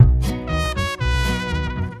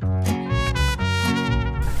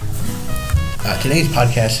Today's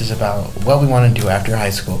podcast is about what we want to do after high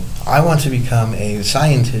school. I want to become a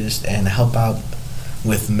scientist and help out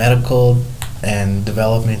with medical and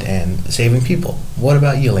development and saving people. What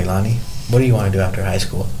about you, Lalani? What do you want to do after high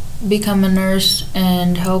school? Become a nurse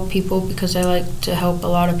and help people because I like to help a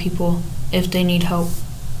lot of people if they need help.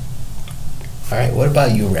 All right, what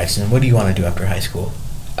about you, Braxton? What do you want to do after high school?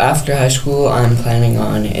 After high school, I'm planning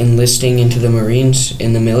on enlisting into the Marines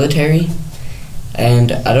in the military.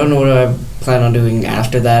 And I don't know what I plan on doing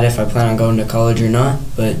after that, if I plan on going to college or not.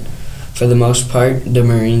 But for the most part, the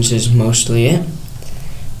Marines is mostly it.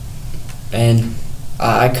 And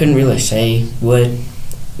I couldn't really say what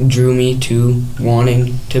drew me to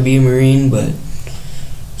wanting to be a Marine, but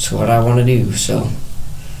it's what I want to do, so.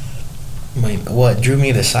 What drew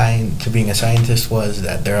me to being a scientist was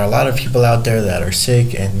that there are a lot of people out there that are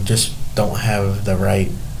sick and just don't have the right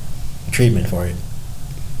treatment for it.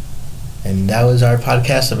 And that was our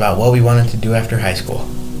podcast about what we wanted to do after high school.